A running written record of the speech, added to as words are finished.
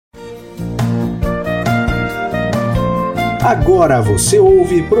Agora você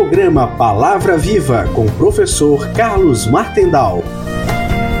ouve programa Palavra Viva com o professor Carlos Martendal.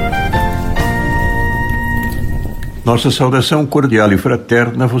 Nossa saudação cordial e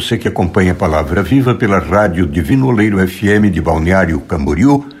fraterna a você que acompanha a Palavra Viva pela Rádio Divino Oleiro FM de Balneário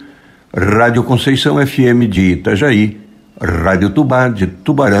Camboriú, Rádio Conceição FM de Itajaí, Rádio Tubá de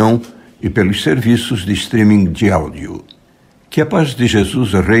Tubarão e pelos serviços de streaming de áudio. Que a paz de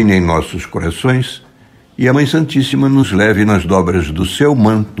Jesus reine em nossos corações e a Mãe Santíssima nos leve nas dobras do seu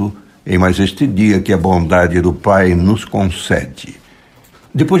manto em mais este dia que a bondade do Pai nos concede.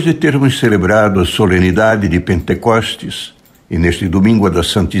 Depois de termos celebrado a solenidade de Pentecostes e neste domingo a da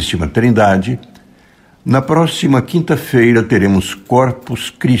Santíssima Trindade, na próxima quinta-feira teremos Corpus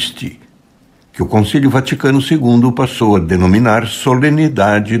Christi, que o Concílio Vaticano II passou a denominar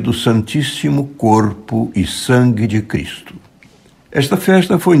Solenidade do Santíssimo Corpo e Sangue de Cristo. Esta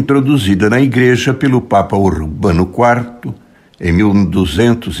festa foi introduzida na Igreja pelo Papa Urbano IV em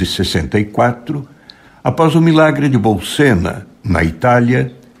 1264, após o milagre de Bolsena, na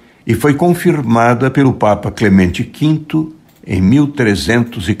Itália, e foi confirmada pelo Papa Clemente V em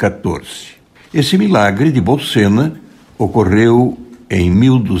 1314. Esse milagre de Bolsena ocorreu em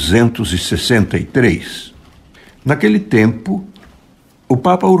 1263. Naquele tempo, o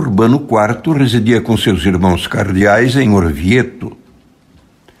Papa Urbano IV residia com seus irmãos cardeais em Orvieto.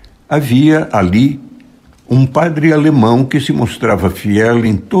 Havia ali um padre alemão que se mostrava fiel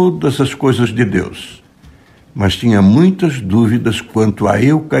em todas as coisas de Deus, mas tinha muitas dúvidas quanto à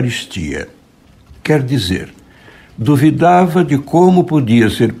Eucaristia. Quer dizer, duvidava de como podia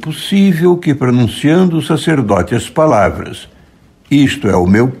ser possível que, pronunciando o sacerdote as palavras "Isto é o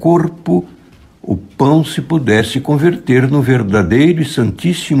meu corpo", o pão se pudesse converter no verdadeiro e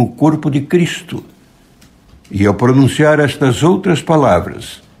santíssimo corpo de Cristo. E ao pronunciar estas outras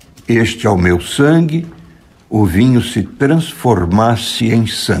palavras, "Este é o meu sangue", o vinho se transformasse em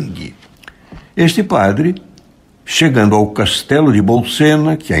sangue. Este padre, chegando ao castelo de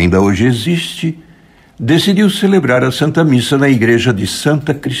Bolsena, que ainda hoje existe, decidiu celebrar a Santa Missa na igreja de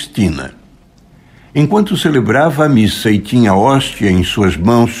Santa Cristina. Enquanto celebrava a missa e tinha a hóstia em suas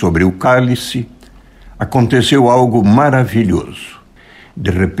mãos sobre o cálice, aconteceu algo maravilhoso. De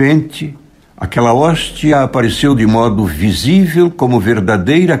repente, aquela hóstia apareceu de modo visível como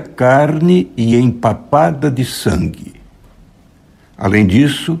verdadeira carne e empapada de sangue. Além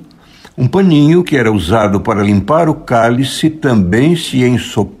disso, um paninho que era usado para limpar o cálice também se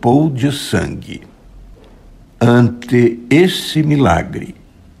ensopou de sangue. Ante esse milagre,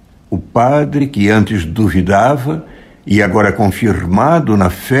 o padre, que antes duvidava e agora confirmado na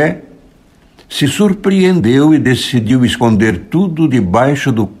fé, se surpreendeu e decidiu esconder tudo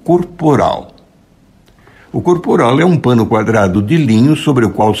debaixo do corporal. O corporal é um pano quadrado de linho sobre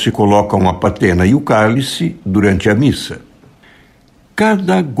o qual se colocam a patena e o cálice durante a missa.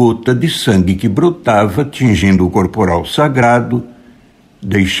 Cada gota de sangue que brotava, tingindo o corporal sagrado,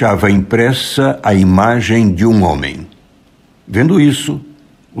 deixava impressa a imagem de um homem. Vendo isso,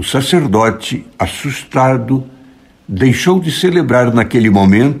 o sacerdote, assustado, deixou de celebrar naquele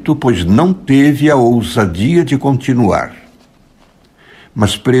momento, pois não teve a ousadia de continuar.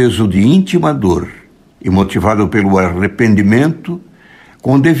 Mas preso de íntima dor e motivado pelo arrependimento,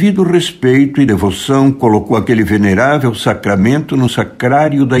 com devido respeito e devoção, colocou aquele venerável sacramento no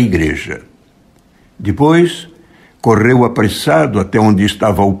sacrário da igreja. Depois, correu apressado até onde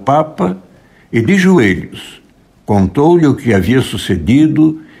estava o Papa e, de joelhos, contou-lhe o que havia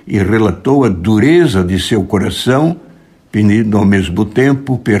sucedido e relatou a dureza de seu coração, pedindo ao mesmo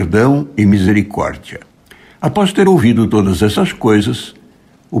tempo perdão e misericórdia. Após ter ouvido todas essas coisas,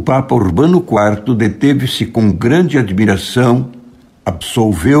 o Papa Urbano IV deteve-se com grande admiração,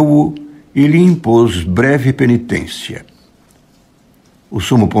 absolveu-o e lhe impôs breve penitência. O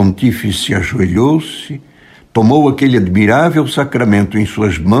sumo pontífice ajoelhou-se, tomou aquele admirável sacramento em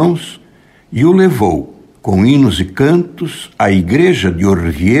suas mãos e o levou, com hinos e cantos, à igreja de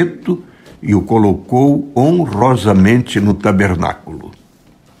Orvieto e o colocou honrosamente no tabernáculo.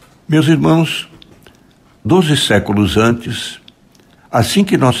 Meus irmãos, 12 séculos antes, assim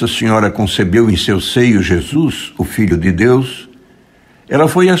que Nossa Senhora concebeu em seu seio Jesus, o Filho de Deus, ela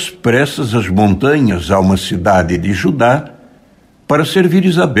foi às pressas às montanhas, a uma cidade de Judá, para servir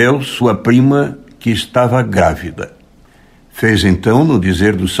Isabel, sua prima, que estava grávida. Fez então, no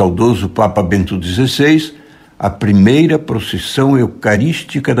dizer do saudoso Papa Bento XVI, a primeira procissão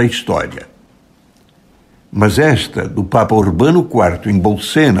eucarística da história. Mas esta, do Papa Urbano IV, em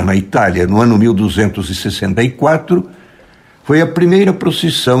Bolsena, na Itália, no ano 1264, foi a primeira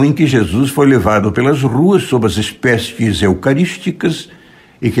procissão em que Jesus foi levado pelas ruas sob as espécies eucarísticas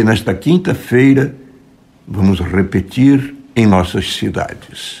e que nesta quinta-feira, vamos repetir, em nossas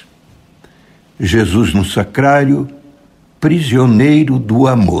cidades. Jesus no sacrário, prisioneiro do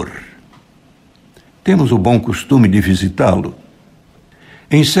amor. Temos o bom costume de visitá-lo.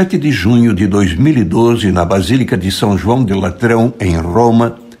 Em 7 de junho de 2012, na Basílica de São João de Latrão, em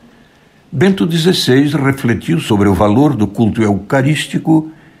Roma, Bento XVI refletiu sobre o valor do culto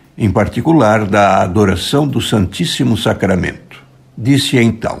eucarístico, em particular da adoração do Santíssimo Sacramento. Disse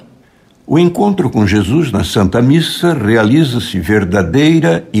então: o encontro com Jesus na Santa Missa realiza-se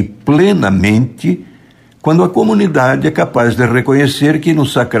verdadeira e plenamente quando a comunidade é capaz de reconhecer que no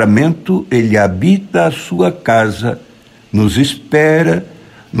sacramento ele habita a sua casa, nos espera,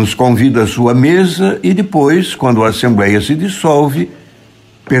 nos convida à sua mesa e depois, quando a Assembleia se dissolve,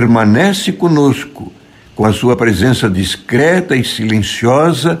 permanece conosco, com a sua presença discreta e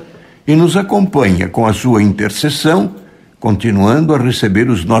silenciosa e nos acompanha com a sua intercessão, continuando a receber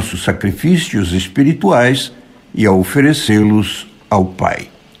os nossos sacrifícios espirituais e a oferecê-los ao Pai.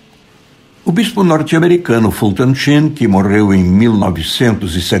 O bispo norte-americano Fulton Sheen, que morreu em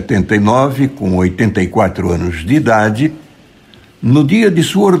 1979, com 84 anos de idade, no dia de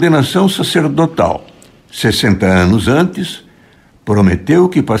sua ordenação sacerdotal, 60 anos antes, prometeu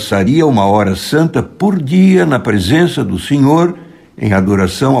que passaria 1 hora santa por dia na presença do Senhor em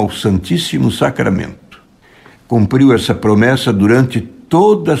adoração ao Santíssimo Sacramento. Cumpriu essa promessa durante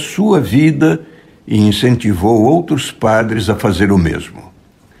toda a sua vida e incentivou outros padres a fazer o mesmo.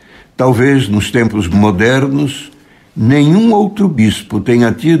 Talvez nos tempos modernos, nenhum outro bispo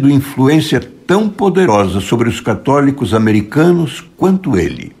tenha tido influência tão poderosa sobre os católicos americanos quanto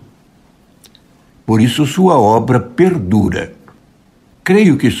ele. Por isso sua obra perdura.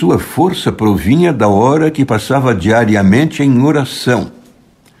 Creio que sua força provinha da hora que passava diariamente em oração,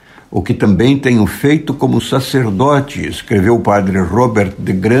 o que também tenho feito como sacerdote, escreveu o padre Robert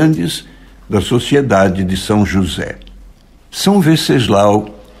de Grandes, da Sociedade de São José. São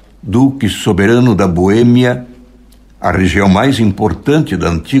Venceslau, duque soberano da Boêmia, a região mais importante da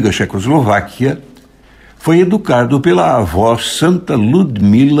antiga Tchecoslováquia, foi educado pela avó Santa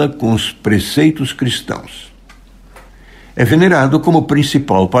Ludmila com os preceitos cristãos. É venerado como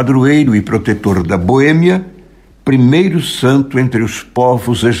principal padroeiro e protetor da Boêmia, primeiro santo entre os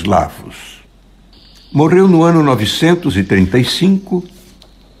povos eslavos. Morreu no ano 935,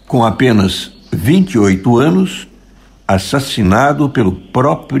 com apenas 28 anos, assassinado pelo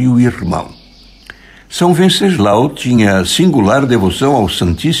próprio irmão. São Venceslau tinha singular devoção ao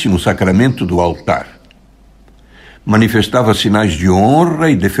Santíssimo Sacramento do altar. Manifestava sinais de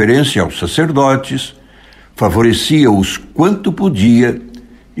honra e deferência aos sacerdotes, favorecia-os quanto podia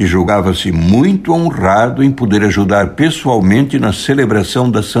e julgava-se muito honrado em poder ajudar pessoalmente na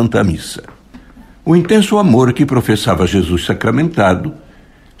celebração da Santa Missa. O intenso amor que professava Jesus sacramentado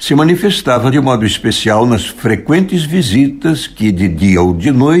se manifestava de modo especial nas frequentes visitas que, de dia ou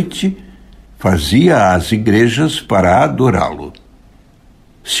de noite, fazia às igrejas para adorá-lo.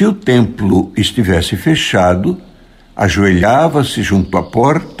 Se o templo estivesse fechado, ajoelhava-se junto à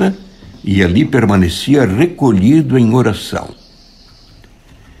porta e ali permanecia recolhido em oração.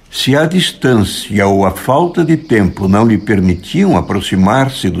 Se a distância ou a falta de tempo não lhe permitiam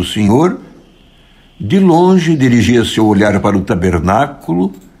aproximar-se do Senhor, de longe dirigia seu olhar para o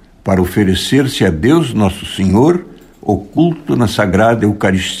tabernáculo, para oferecer-se a Deus Nosso Senhor, oculto na Sagrada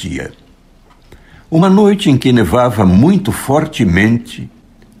Eucaristia. Uma noite em que nevava muito fortemente,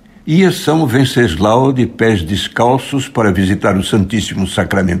 ia São Venceslau de pés descalços para visitar o Santíssimo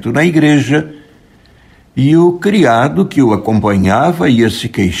Sacramento na igreja, e o criado que o acompanhava ia se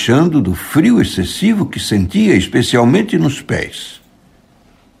queixando do frio excessivo que sentia, especialmente nos pés.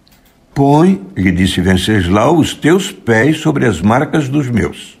 Põe, lhe disse Venceslau, os teus pés sobre as marcas dos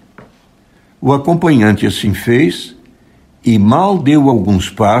meus. O acompanhante assim fez, e mal deu alguns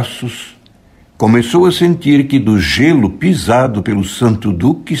passos, começou a sentir que do gelo pisado pelo Santo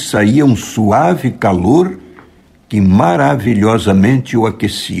Duque saía um suave calor que maravilhosamente o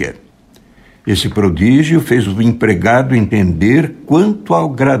aquecia. Esse prodígio fez o empregado entender quanto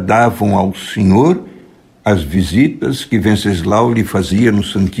agradavam ao Senhor as visitas que Venceslau lhe fazia no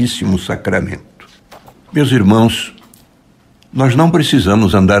Santíssimo Sacramento. Meus irmãos, nós não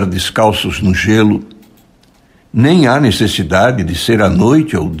precisamos andar descalços no gelo, nem há necessidade de ser à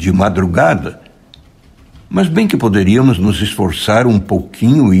noite ou de madrugada, mas bem que poderíamos nos esforçar um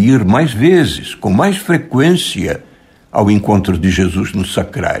pouquinho e ir mais vezes, com mais frequência, ao encontro de Jesus no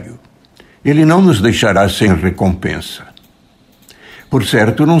sacrário. Ele não nos deixará sem recompensa. Por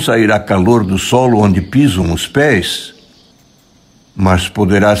certo, não sairá calor do solo onde pisam os pés, mas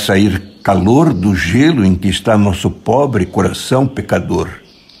poderá sair calor do gelo em que está nosso pobre coração pecador.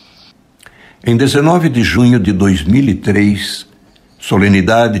 Em 19 de junho de 2003,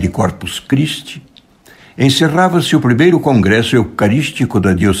 solenidade de Corpus Christi, encerrava-se o primeiro Congresso Eucarístico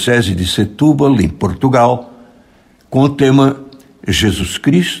da Diocese de Setúbal, em Portugal, com o tema Jesus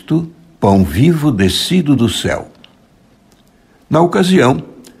Cristo, Pão Vivo descido do céu. Na ocasião,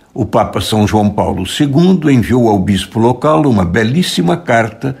 o Papa São João Paulo II enviou ao bispo local uma belíssima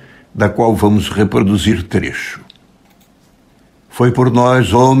carta, da qual vamos reproduzir trecho. Foi por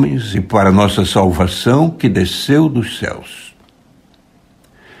nós, homens, e para nossa salvação que desceu dos céus.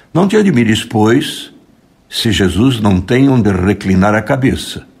 Não te admires, pois, se Jesus não tem onde reclinar a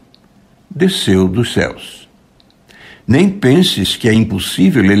cabeça. Desceu dos céus. Nem penses que é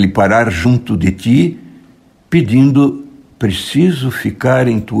impossível ele parar junto de ti, pedindo: preciso ficar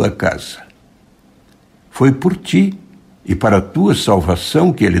em tua casa. Foi por ti e para a tua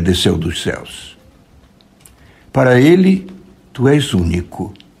salvação que ele desceu dos céus. Para ele, tu és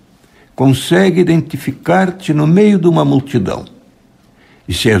único. Consegue identificar-te no meio de uma multidão.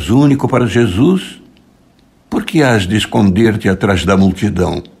 E se és único para Jesus, por que has de esconder-te atrás da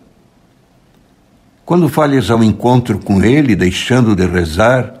multidão? Quando falhas ao encontro com ele, deixando de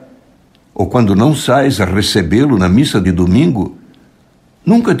rezar, ou quando não sais a recebê-lo na missa de domingo,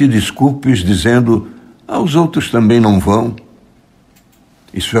 nunca te desculpes dizendo: os outros também não vão.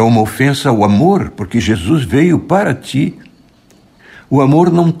 Isso é uma ofensa ao amor, porque Jesus veio para ti. O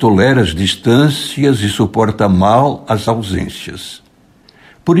amor não tolera as distâncias e suporta mal as ausências.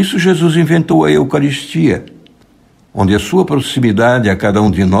 Por isso Jesus inventou a Eucaristia, onde a sua proximidade a cada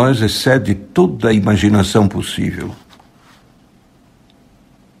um de nós excede toda a imaginação possível.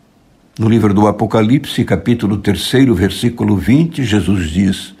 No livro do Apocalipse, capítulo 3, versículo 20, Jesus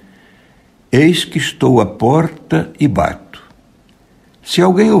diz: Eis que estou à porta e bato. Se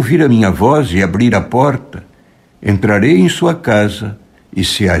alguém ouvir a minha voz e abrir a porta, entrarei em sua casa e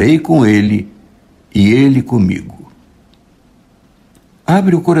cearei com ele e ele comigo.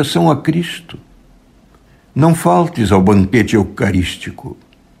 Abre o coração a Cristo. Não faltes ao banquete eucarístico.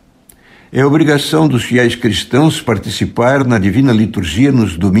 É obrigação dos fiéis cristãos participar na divina liturgia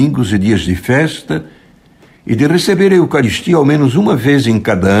nos domingos e dias de festa e de receber a Eucaristia ao menos uma vez em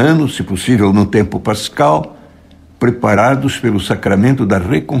cada ano, se possível no tempo pascal, preparados pelo sacramento da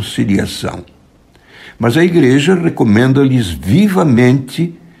reconciliação. Mas a Igreja recomenda-lhes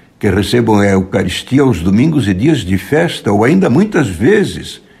vivamente que recebam a Eucaristia aos domingos e dias de festa, ou ainda muitas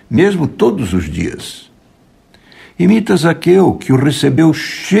vezes, mesmo todos os dias. Imita Zaqueu, que o recebeu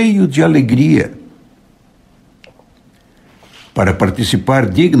cheio de alegria. Para participar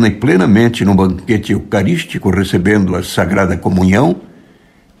digna e plenamente no banquete eucarístico, recebendo a Sagrada Comunhão,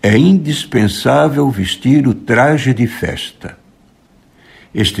 é indispensável vestir o traje de festa.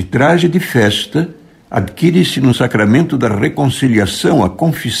 Este traje de festa adquire-se no sacramento da reconciliação, a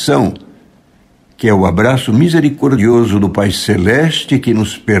confissão, que é o abraço misericordioso do Pai Celeste que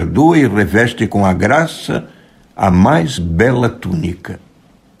nos perdoa e reveste com a graça a mais bela túnica.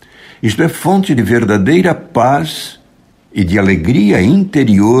 Isto é fonte de verdadeira paz e de alegria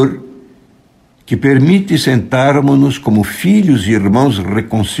interior que permite sentarmos-nos como filhos e irmãos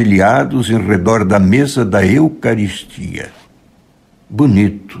reconciliados em redor da mesa da Eucaristia.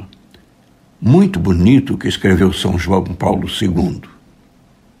 Bonito, muito bonito o que escreveu São João Paulo II.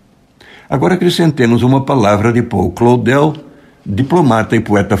 Agora acrescentemos uma palavra de Paul Claudel, diplomata e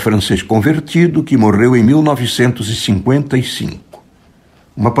poeta francês convertido que morreu em 1955.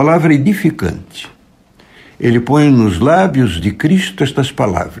 Uma palavra edificante. Ele põe nos lábios de Cristo estas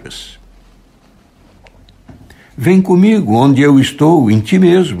palavras: Vem comigo onde eu estou, em ti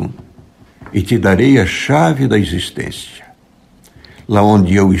mesmo, e te darei a chave da existência. Lá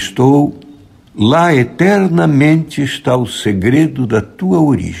onde eu estou, lá eternamente está o segredo da tua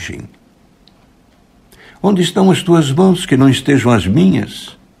origem. Onde estão as tuas mãos que não estejam as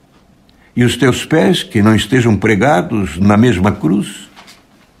minhas? E os teus pés que não estejam pregados na mesma cruz?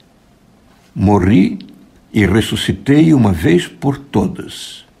 Morri e ressuscitei uma vez por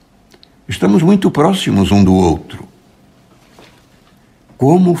todas. Estamos muito próximos um do outro.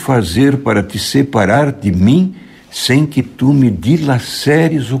 Como fazer para te separar de mim sem que tu me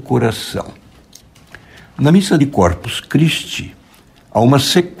dilaceres o coração? Na missa de Corpus Christi, há uma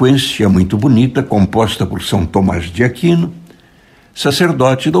sequência muito bonita composta por São Tomás de Aquino,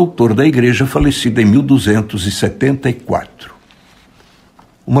 sacerdote e doutor da Igreja falecida em 1274.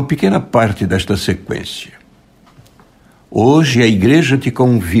 Uma pequena parte desta sequência. Hoje a Igreja te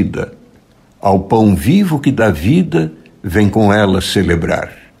convida ao pão vivo que dá vida, vem com ela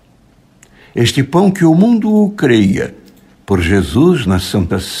celebrar. Este pão que o mundo o creia, por Jesus na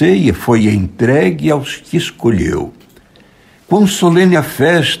Santa Ceia foi entregue aos que escolheu. Quão solene a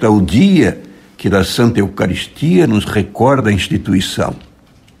festa, o dia que da Santa Eucaristia nos recorda a instituição.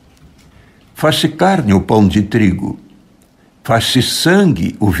 Faz-se carne o pão de trigo, faz-se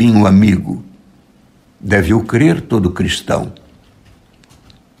sangue o vinho amigo, deve-o crer todo cristão.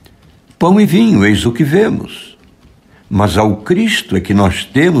 Pão e vinho, eis o que vemos, mas ao Cristo é que nós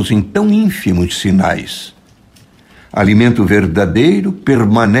temos em tão ínfimos sinais. Alimento verdadeiro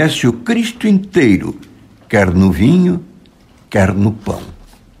permanece o Cristo inteiro, quer no vinho, quer no pão.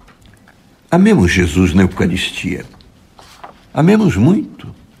 Amemos Jesus na Eucaristia. Amemos muito.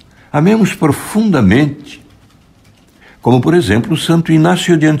 Amemos profundamente. Como, por exemplo, Santo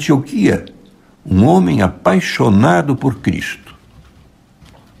Inácio de Antioquia, um homem apaixonado por Cristo.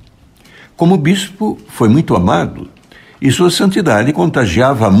 Como bispo, foi muito amado e sua santidade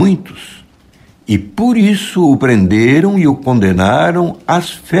contagiava a muitos. E por isso o prenderam e o condenaram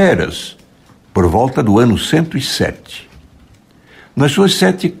às feras, por volta do ano 107. Nas suas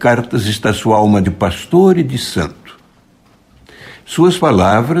 7 cartas está sua alma de pastor e de santo. Suas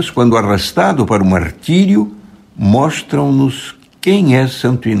palavras, quando arrastado para o martírio, mostram-nos quem é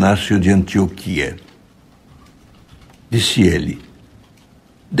Santo Inácio de Antioquia. Disse ele: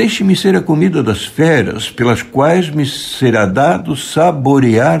 deixe-me ser a comida das feras, pelas quais me será dado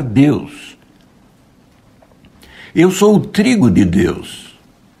saborear Deus. Eu sou o trigo de Deus.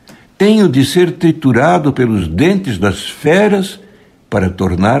 Tenho de ser triturado pelos dentes das feras para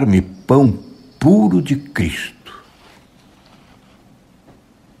tornar-me pão puro de Cristo.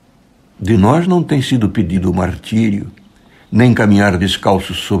 De nós não tem sido pedido o martírio, nem caminhar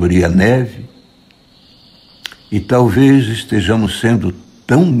descalços sobre a neve, e talvez estejamos sendo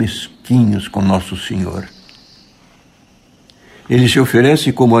tão mesquinhos com Nosso Senhor. Ele se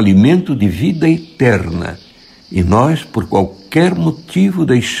oferece como alimento de vida eterna, e nós, por qualquer motivo,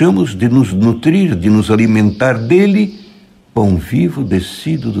 deixamos de nos nutrir, de nos alimentar dele, pão vivo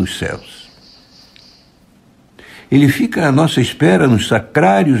descido dos céus. Ele fica à nossa espera nos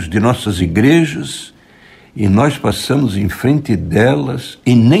sacrários de nossas igrejas, e nós passamos em frente delas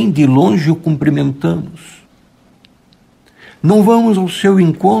e nem de longe o cumprimentamos. Não vamos ao seu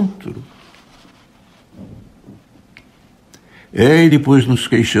encontro. E depois nos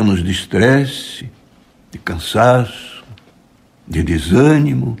queixamos de estresse, de cansaço, de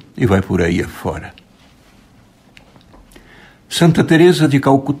desânimo, e vai por aí afora. Santa Teresa de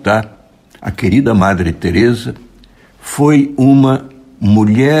Calcutá, a querida Madre Teresa, foi uma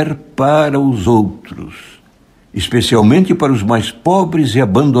mulher para os outros, especialmente para os mais pobres e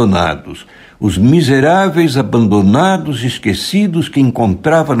abandonados, os miseráveis abandonados e esquecidos que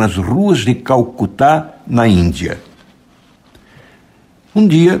encontrava nas ruas de Calcutá, na Índia. Um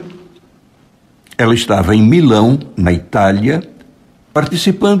dia, ela estava em Milão, na Itália,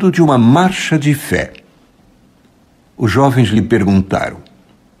 participando de uma marcha de fé. Os jovens lhe perguntaram: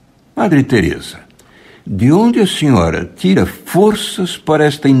 Madre Teresa, de onde a senhora tira forças para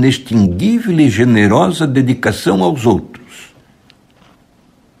esta inextinguível e generosa dedicação aos outros?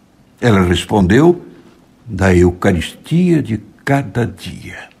 Ela respondeu: da Eucaristia de cada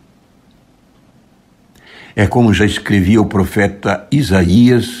dia. É como já escrevia o profeta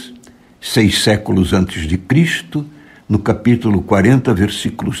Isaías, 6 séculos antes de Cristo, no capítulo 40,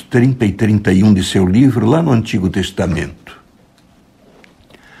 versículos 30 e 31 de seu livro, lá no Antigo Testamento.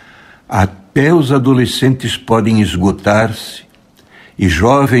 Até os adolescentes podem esgotar-se e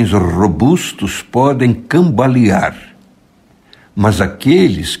jovens robustos podem cambalear, mas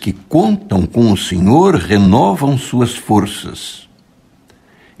aqueles que contam com o Senhor renovam suas forças.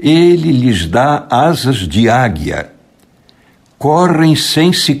 Ele lhes dá asas de águia, correm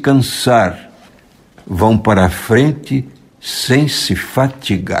sem se cansar, vão para a frente sem se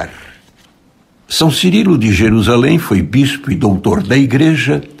fatigar. São Cirilo de Jerusalém foi bispo e doutor da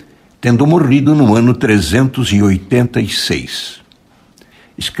Igreja, tendo morrido no ano 386.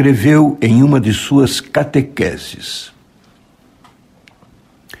 Escreveu em uma de suas catequeses: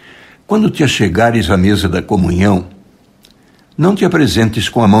 quando te achegares à mesa da comunhão, não te apresentes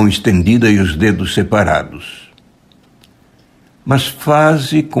com a mão estendida e os dedos separados, mas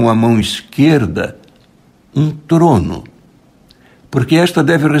faze com a mão esquerda um trono, porque esta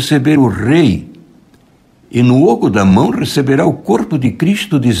deve receber o rei, e no oco da mão receberá o corpo de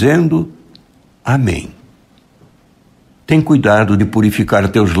Cristo, dizendo: Amém. Tem cuidado de purificar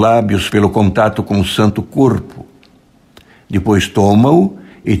teus lábios pelo contato com o santo corpo. Depois toma-o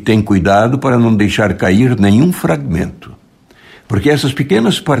e tem cuidado para não deixar cair nenhum fragmento, porque essas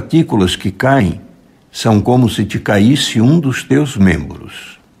pequenas partículas que caem são como se te caísse um dos teus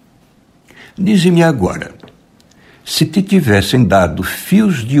membros. Dize-me agora, se te tivessem dado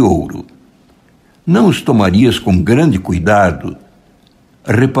fios de ouro, não os tomarias com grande cuidado,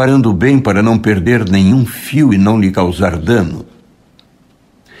 reparando bem para não perder nenhum fio e não lhe causar dano?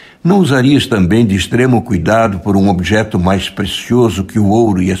 Não usarias também de extremo cuidado por um objeto mais precioso que o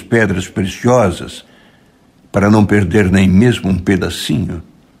ouro e as pedras preciosas, para não perder nem mesmo um pedacinho?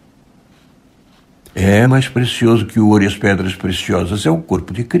 É mais precioso que o ouro e as pedras preciosas, é o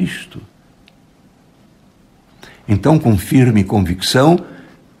corpo de Cristo. Então, com firme convicção,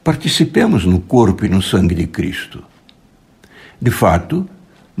 participemos no corpo e no sangue de Cristo. De fato,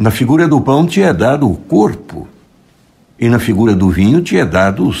 na figura do pão te é dado o corpo, e na figura do vinho te é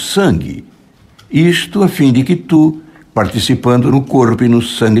dado o sangue. Isto a fim de que tu, participando no corpo e no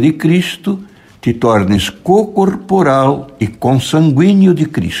sangue de Cristo, te tornes co-corporal e consanguíneo de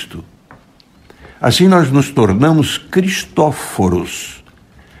Cristo. Assim nós nos tornamos cristóforos,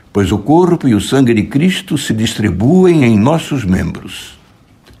 pois o corpo e o sangue de Cristo se distribuem em nossos membros.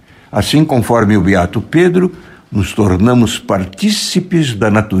 Assim, conforme o beato Pedro, nos tornamos partícipes da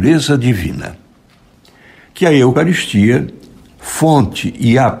natureza divina. Que a Eucaristia, fonte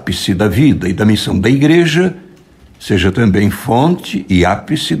e ápice da vida e da missão da Igreja, seja também fonte e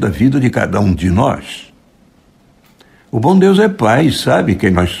ápice da vida de cada um de nós. O bom Deus é Pai e sabe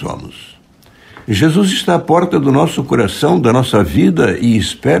quem nós somos. Jesus está à porta do nosso coração, da nossa vida, e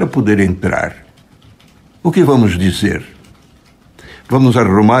espera poder entrar. O que vamos dizer? Vamos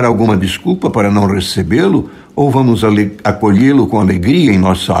arrumar alguma desculpa para não recebê-lo ou vamos acolhê-lo com alegria em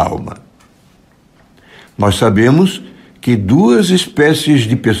nossa alma? Nós sabemos que duas espécies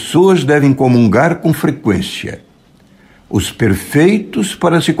de pessoas devem comungar com frequência: os perfeitos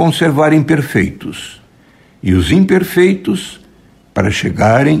para se conservarem perfeitos e os imperfeitos para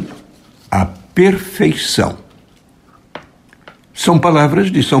chegarem à perfeição. São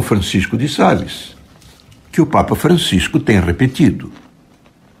palavras de São Francisco de Sales, que o Papa Francisco tem repetido.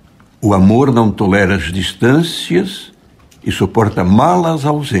 O amor não tolera as distâncias e suporta mal as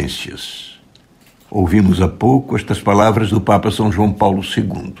ausências. Ouvimos há pouco estas palavras do Papa São João Paulo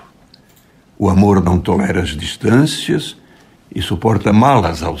II. O amor não tolera as distâncias e suporta mal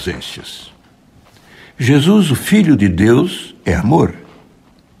as ausências. Jesus, o Filho de Deus, é amor.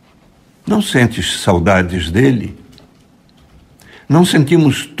 Não sentes saudades dele? Não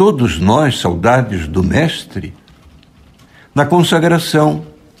sentimos todos nós saudades do Mestre? Na consagração,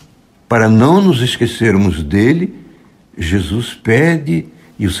 para não nos esquecermos dele, Jesus pede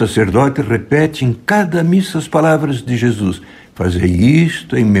e o sacerdote repete em cada missa as palavras de Jesus: fazei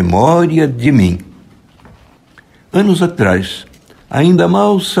isto em memória de mim. Anos atrás, ainda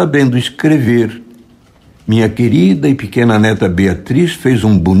mal sabendo escrever, minha querida e pequena neta Beatriz fez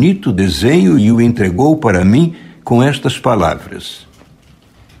um bonito desenho e o entregou para mim com estas palavras: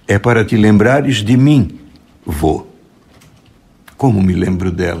 é para te lembrares de mim, vô. Como me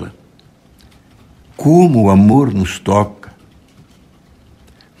lembro dela. Como o amor nos toca.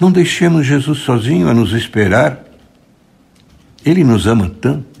 Não deixemos Jesus sozinho a nos esperar. Ele nos ama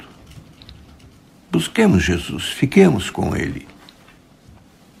tanto. Busquemos Jesus, fiquemos com ele.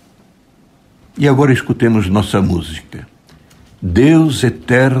 E agora escutemos nossa música. Deus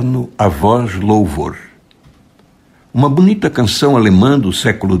eterno, a vós louvor. Uma bonita canção alemã do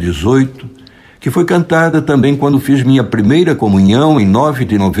século XVIII, que foi cantada também quando fiz minha primeira comunhão em 9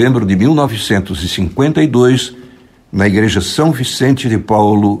 de novembro de 1952, na Igreja São Vicente de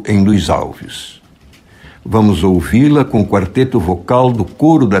Paulo, em Luiz Alves. Vamos ouvi-la com o quarteto vocal do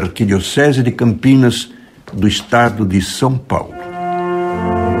coro da Arquidiocese de Campinas, do estado de São Paulo.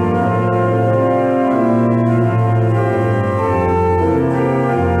 Oh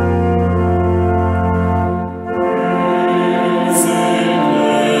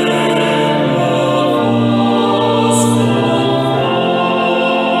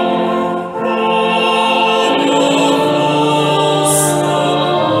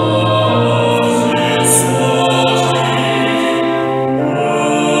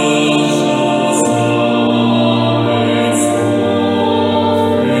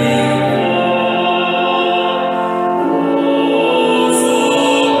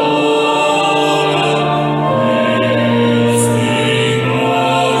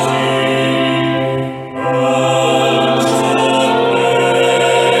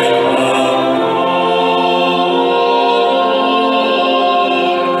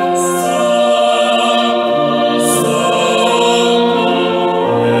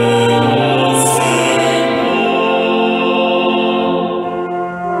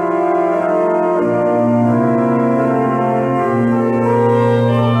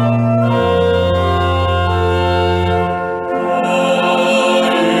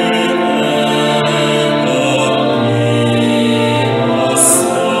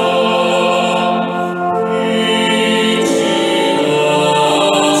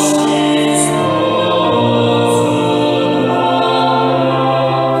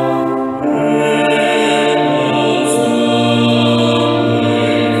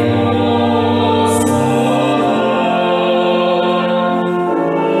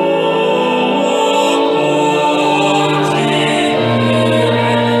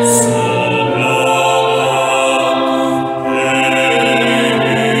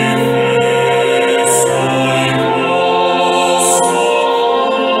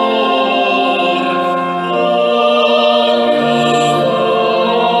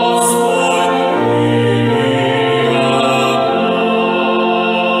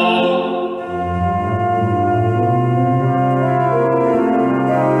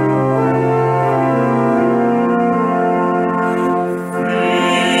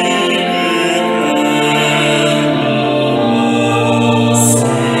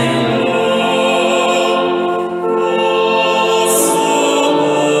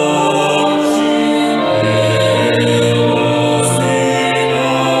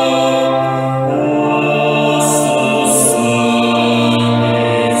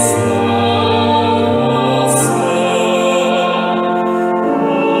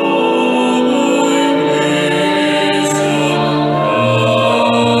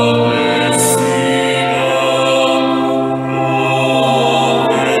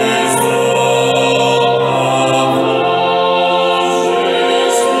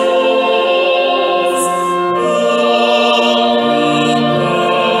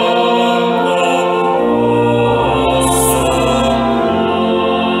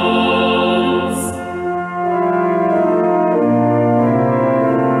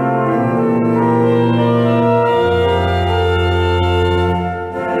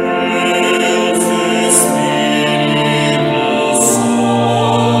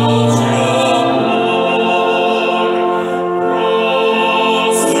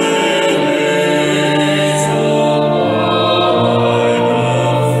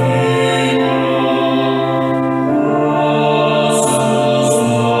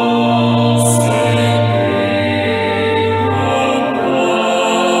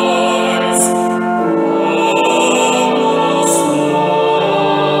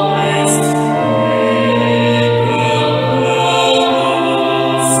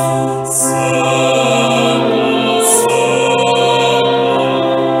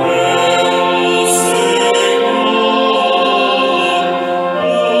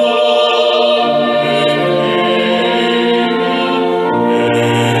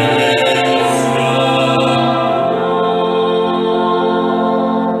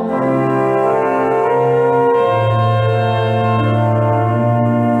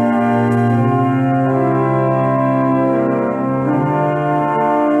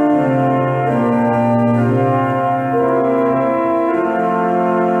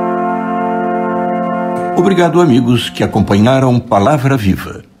Obrigado, amigos que acompanharam Palavra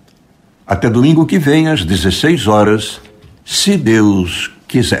Viva. Até domingo que vem, às 16 horas, se Deus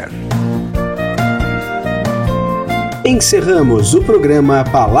quiser. Encerramos o programa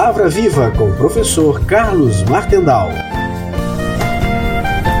Palavra Viva com o professor Carlos Martendal.